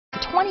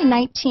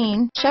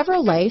2019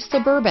 Chevrolet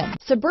Suburban.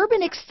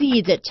 Suburban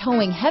exceeds at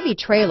towing heavy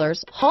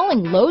trailers,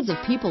 hauling loads of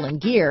people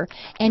and gear,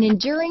 and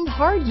enduring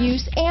hard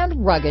use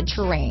and rugged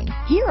terrain.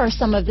 Here are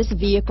some of this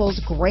vehicle's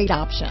great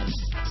options: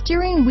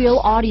 steering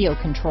wheel audio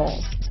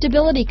controls,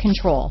 stability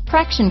control,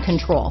 traction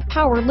control,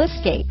 power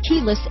liftgate,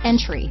 keyless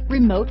entry,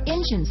 remote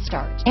engine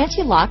start,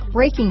 anti-lock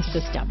braking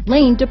system,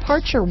 lane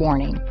departure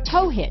warning,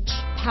 tow hitch,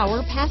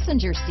 power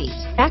passenger seat,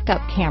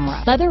 backup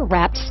camera, leather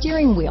wrapped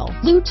steering wheel,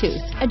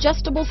 Bluetooth,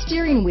 adjustable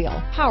steering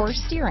wheel, power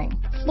steering,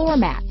 floor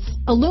mats,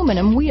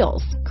 aluminum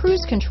wheels,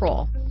 cruise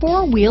control,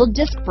 four-wheel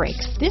disc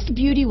brakes. This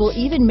beauty will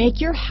even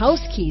make your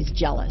house keys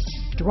jealous.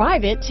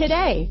 Drive it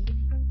today.